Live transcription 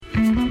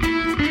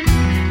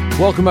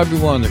Welcome,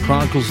 everyone, to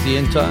Chronicles of the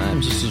End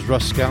Times. This is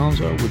Russ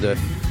Scalzo with a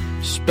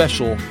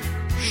special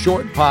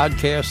short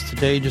podcast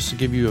today just to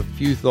give you a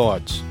few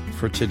thoughts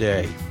for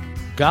today.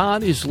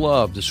 God is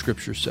love, the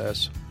Scripture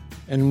says.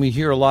 And we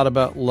hear a lot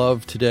about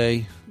love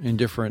today in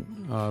different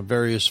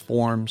various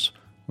forms.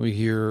 We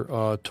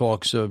hear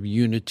talks of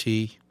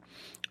unity,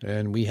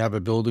 and we have a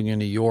building in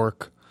New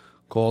York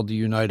called the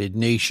United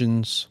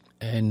Nations,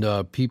 and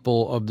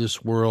people of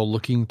this world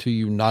looking to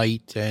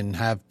unite and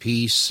have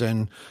peace,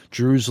 and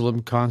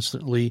Jerusalem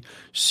constantly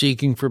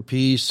seeking for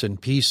peace,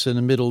 and peace in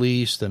the Middle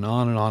East, and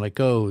on it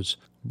goes.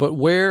 But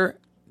where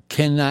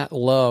can that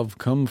love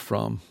come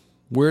from?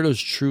 Where does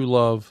true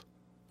love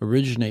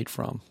originate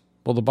from?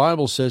 Well, the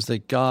Bible says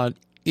that God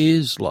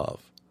is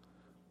love.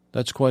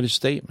 That's quite a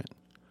statement.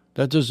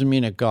 That doesn't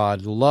mean that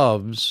God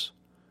loves.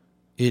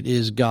 It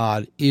is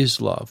God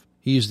is love.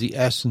 He is the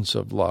essence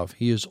of love.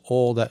 He is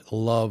all that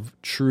love,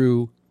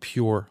 true,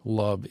 pure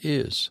love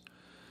is.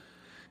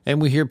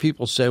 And we hear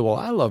people say, well,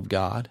 I love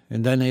God,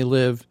 and then they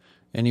live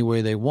any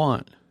way they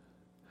want.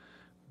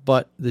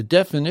 But the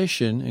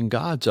definition in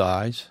God's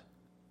eyes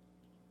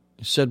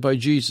is said by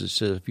Jesus,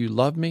 said, if you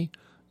love me,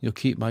 you'll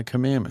keep my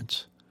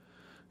commandments.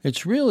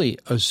 It's really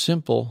a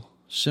simple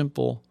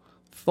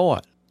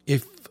thought.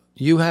 If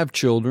you have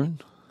children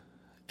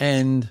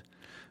and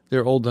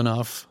they're old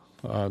enough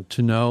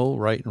to know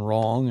right and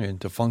wrong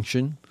and to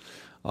function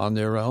on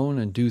their own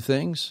and do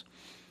things,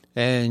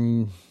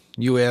 and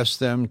you ask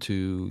them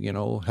to,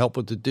 help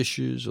with the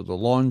dishes or the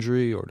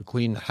laundry or to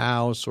clean the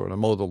house or to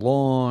mow the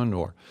lawn,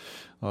 or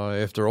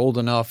if they're old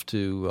enough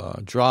to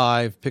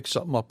drive, pick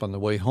something up on the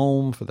way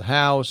home for the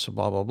house,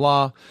 blah, blah,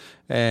 blah,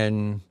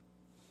 and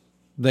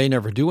they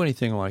never do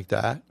anything like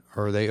that,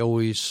 or they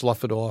always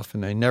slough it off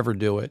and they never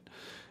do it,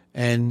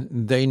 and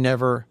they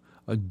never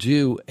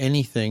do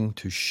anything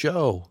to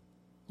show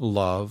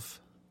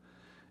love,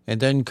 and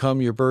then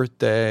come your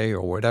birthday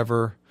or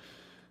whatever,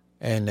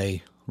 and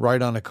they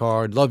write on a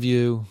card, love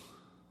you.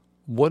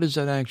 What does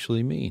that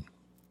actually mean?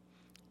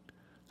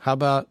 How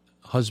about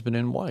husband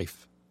and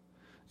wife?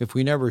 If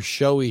we never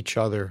show each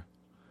other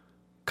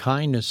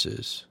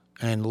kindnesses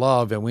and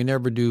love, and we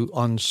never do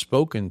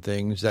unspoken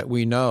things that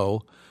we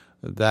know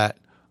that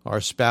our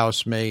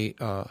spouse may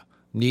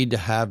need to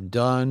have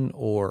done,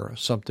 or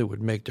something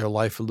would make their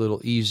life a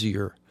little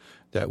easier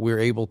that we're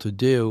able to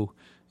do,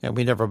 and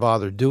we never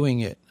bother doing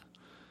it,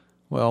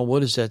 well,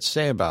 what does that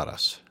say about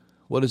us?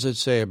 What does it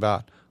say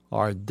about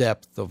our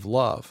depth of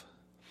love?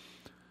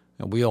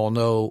 And we all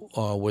know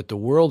what the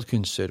world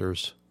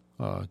considers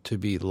to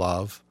be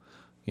love,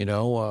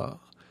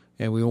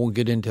 and we won't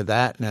get into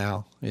that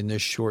now in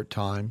this short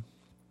time.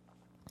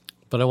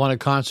 But I want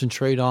to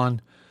concentrate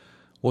on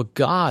what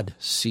God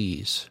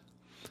sees.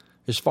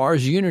 As far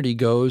as unity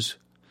goes,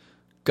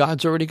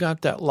 God's already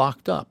got that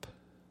locked up.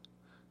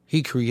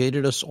 He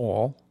created us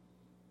all,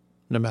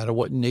 no matter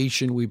what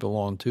nation we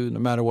belong to, no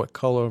matter what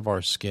color of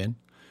our skin.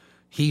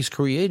 He's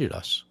created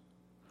us.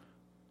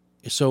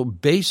 So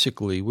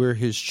basically, we're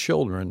his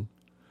children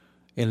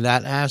in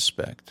that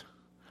aspect.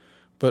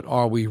 But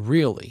are we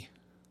really?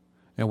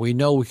 And we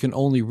know we can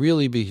only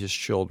really be his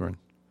children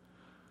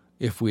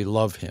if we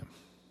love him.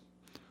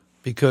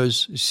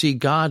 Because, see,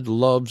 God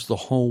loves the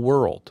whole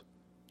world.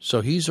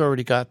 So he's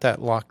already got that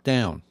locked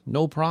down.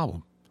 No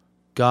problem.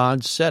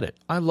 God said it.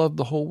 I love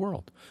the whole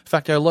world. In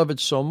fact, I love it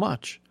so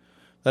much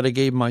that I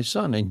gave my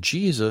son. And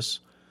Jesus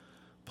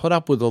put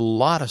up with a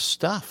lot of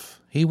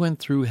stuff. He went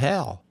through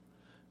hell.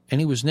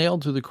 And he was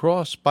nailed to the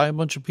cross by a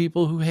bunch of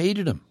people who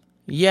hated him.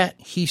 Yet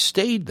he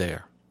stayed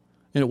there.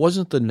 And it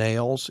wasn't the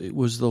nails, it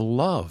was the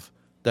love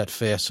that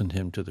fastened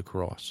him to the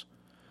cross.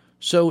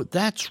 So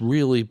that's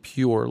really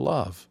pure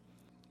love.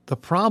 The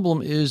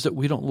problem is that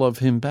we don't love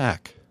him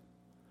back.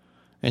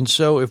 And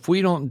so if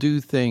we don't do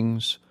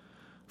things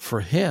for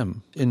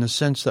him in the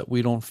sense that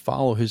we don't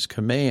follow his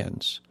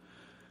commands,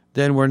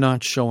 then we're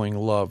not showing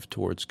love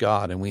towards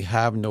God, and we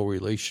have no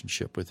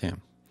relationship with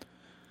him.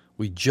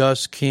 We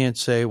just can't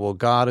say, well,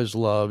 God is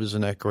love,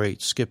 isn't that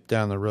great? Skip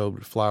down the road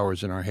with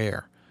flowers in our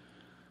hair.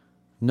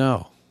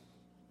 No.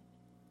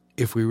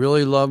 If we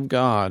really love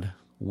God,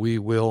 we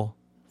will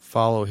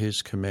follow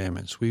his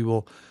commandments. We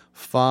will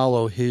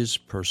follow his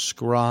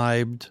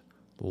prescribed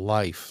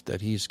life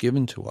that he's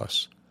given to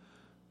us,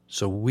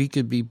 so we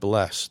could be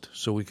blessed,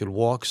 so we could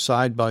walk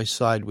side by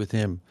side with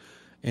him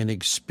and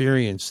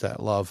experience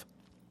that love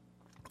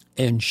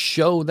and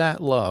show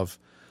that love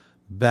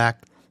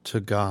back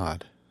to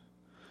God.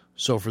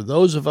 So for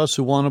those of us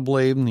who want to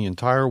blame the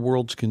entire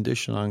world's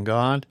condition on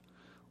God,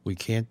 we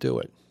can't do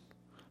it.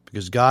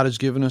 Because God has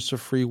given us a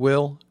free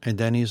will, and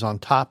then he's on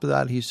top of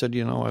that, he said,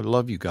 I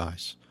love you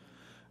guys.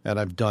 And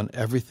I've done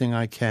everything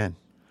I can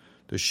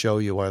to show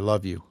you I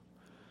love you.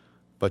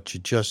 But you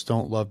just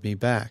don't love me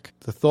back.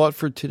 The thought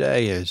for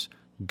today is,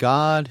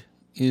 God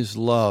is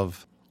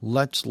love.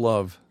 Let's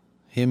love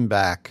him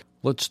back.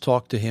 Let's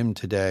talk to him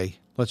today.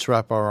 Let's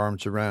wrap our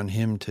arms around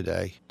him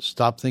today.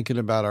 Stop thinking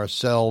about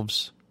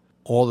ourselves,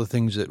 all the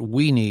things that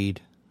we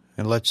need,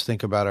 and let's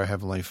think about our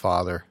Heavenly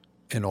Father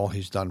and all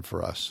he's done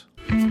for us.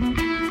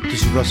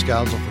 This is Russ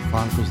Scalzo for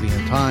Chronicles of the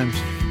End Times.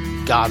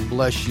 God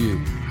bless you.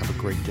 Have a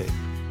great day.